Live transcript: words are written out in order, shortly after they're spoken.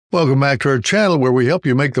Welcome back to our channel where we help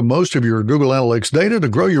you make the most of your Google Analytics data to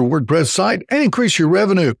grow your WordPress site and increase your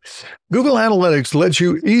revenue. Google Analytics lets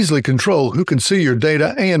you easily control who can see your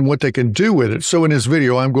data and what they can do with it. So in this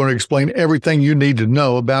video, I'm going to explain everything you need to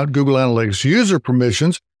know about Google Analytics user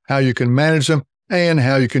permissions, how you can manage them, and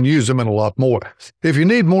how you can use them, and a lot more. If you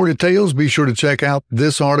need more details, be sure to check out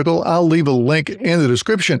this article. I'll leave a link in the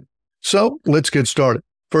description. So let's get started.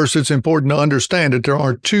 First, it's important to understand that there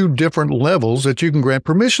are two different levels that you can grant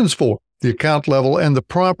permissions for, the account level and the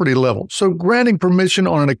property level. So granting permission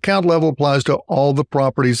on an account level applies to all the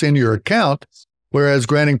properties in your account, whereas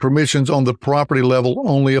granting permissions on the property level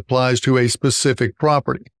only applies to a specific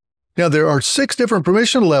property. Now, there are 6 different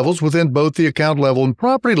permission levels within both the account level and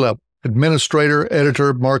property level: administrator,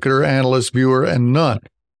 editor, marketer, analyst, viewer, and none.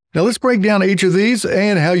 Now, let's break down each of these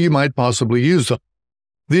and how you might possibly use them.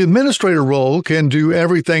 The administrator role can do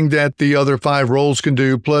everything that the other 5 roles can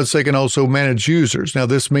do, plus they can also manage users. Now,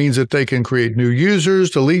 this means that they can create new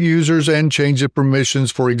users, delete users, and change the permissions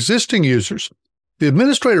for existing users. The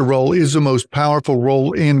administrator role is the most powerful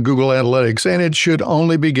role in Google Analytics, and it should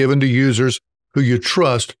only be given to users who you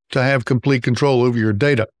trust to have complete control over your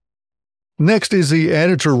data. Next is the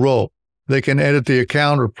editor role. They can edit the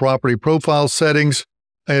account or property profile settings,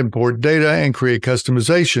 import data, and create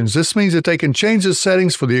customizations. This means that they can change the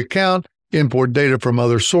settings for the account, import data from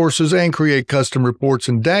other sources, and create custom reports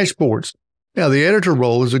and dashboards. Now, the editor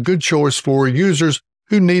role is a good choice for users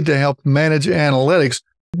who need to help manage analytics,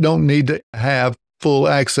 don't need to have full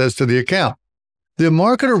access to the account. The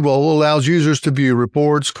marketer role allows users to view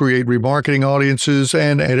reports, create remarketing audiences,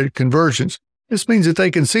 and edit conversions. This means that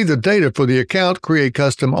they can see the data for the account, create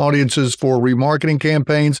custom audiences for remarketing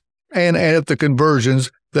campaigns, and edit the conversions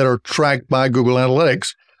that are tracked by Google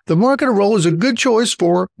Analytics. The marketer role is a good choice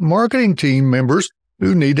for marketing team members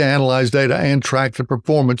who need to analyze data and track the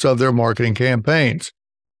performance of their marketing campaigns.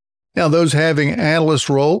 Now, those having analyst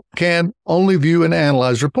role can only view and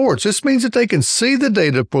analyze reports. This means that they can see the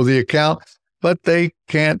data for the account, but they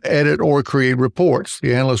can't edit or create reports.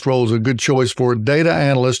 The analyst role is a good choice for data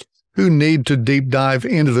analysts who need to deep dive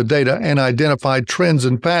into the data and identify trends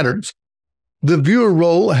and patterns. The viewer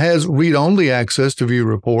role has read-only access to view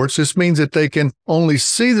reports. This means that they can only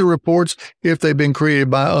see the reports if they've been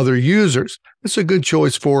created by other users. It's a good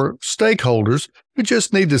choice for stakeholders who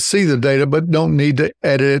just need to see the data but don't need to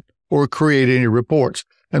edit it or create any reports.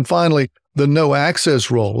 And finally, the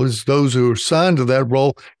no-access role is those who are assigned to that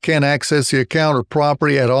role can't access the account or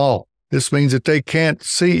property at all. This means that they can't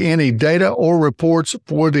see any data or reports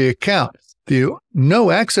for the account. The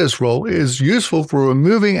no-access role is useful for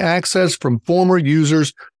removing access from former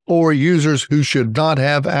users or users who should not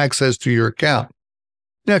have access to your account.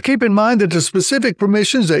 Now, keep in mind that the specific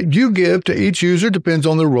permissions that you give to each user depends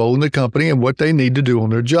on their role in the company and what they need to do on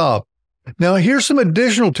their job. Now, here's some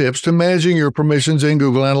additional tips to managing your permissions in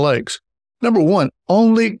Google Analytics. Number 1,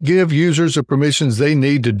 only give users the permissions they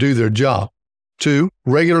need to do their job. 2,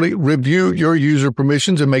 regularly review your user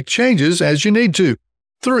permissions and make changes as you need to.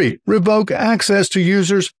 3, revoke access to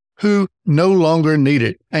users who no longer need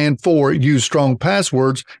it. And 4, use strong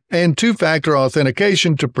passwords and 2-factor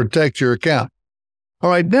authentication to protect your account.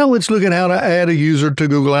 All right, now let's look at how to add a user to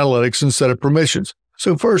Google Analytics and set up permissions.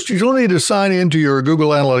 So first, you'll need to sign into your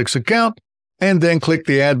Google Analytics account and then click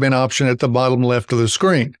the admin option at the bottom left of the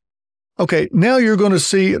screen. Okay, now you're going to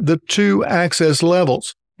see the 2 access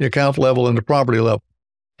levels, the account level and the property level.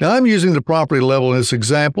 Now, I'm using the property level in this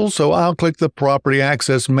example, so I'll click the Property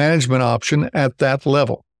Access Management option at that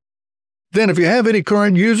level. Then, if you have any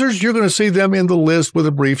current users, you're going to see them in the list with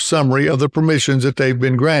a brief summary of the permissions that they've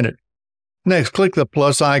been granted. Next, click the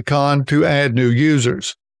plus icon to add new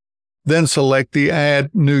users. Then select the Add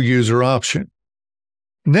New User option.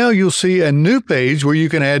 Now you'll see a new page where you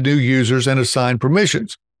can add new users and assign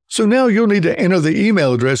permissions. So now you'll need to enter the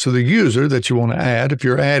email address of the user that you want to add. If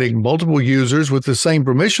you're adding multiple users with the same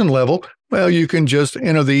permission level, well, you can just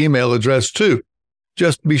enter the email address too.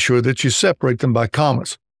 Just be sure that you separate them by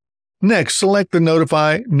commas. Next, select the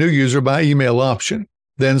Notify New User by Email option.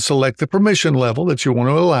 Then select the permission level that you want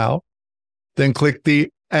to allow. Then click the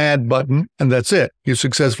Add button, and that's it. You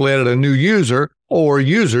successfully added a new user or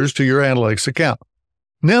users to your Analytics account.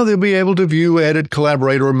 Now they'll be able to view, edit,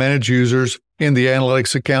 collaborate, or manage users in the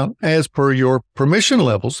Analytics account as per your permission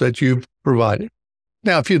levels that you've provided.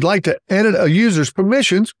 Now, if you'd like to edit a user's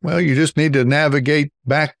permissions, well, you just need to navigate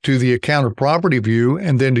back to the account or property view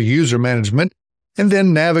and then to user management, and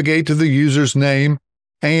then navigate to the user's name.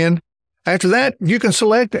 And after that, you can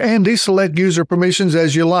select and deselect user permissions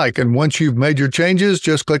as you like. And once you've made your changes,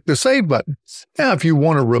 just click the Save button. Now, if you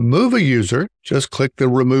want to remove a user, just click the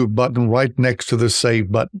Remove button right next to the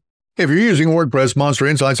Save button. If you're using WordPress, Monster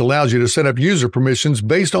Insights allows you to set up user permissions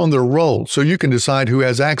based on their role, so you can decide who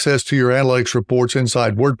has access to your analytics reports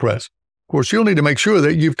inside WordPress. Of course, you'll need to make sure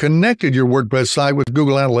that you've connected your WordPress site with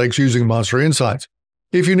Google Analytics using Monster Insights.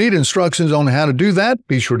 If you need instructions on how to do that,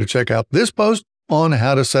 be sure to check out this post on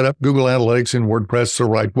how to set up Google Analytics in WordPress the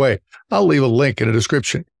right way. I'll leave a link in the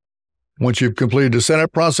description. Once you've completed the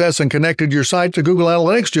setup process and connected your site to Google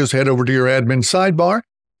Analytics, just head over to your admin sidebar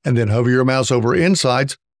and then hover your mouse over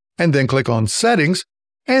Insights and then click on Settings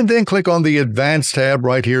and then click on the Advanced tab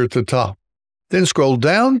right here at the top. Then scroll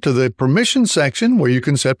down to the Permissions section where you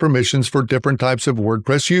can set permissions for different types of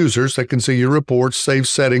WordPress users that can see your reports, save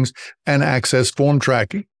settings, and access form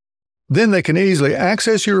tracking. Then they can easily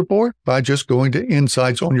access your report by just going to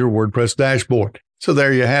Insights on your WordPress dashboard. So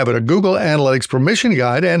there you have it, a Google Analytics permission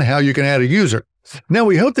guide and how you can add a user. Now,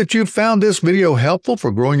 we hope that you found this video helpful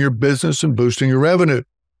for growing your business and boosting your revenue.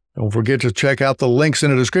 Don't forget to check out the links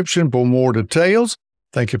in the description for more details.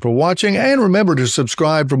 Thank you for watching, and remember to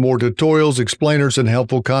subscribe for more tutorials, explainers, and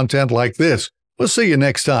helpful content like this. We'll see you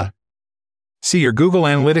next time. See your Google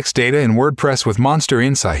Analytics data in WordPress with Monster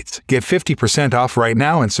Insights. Get 50% off right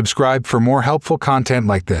now and subscribe for more helpful content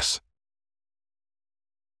like this.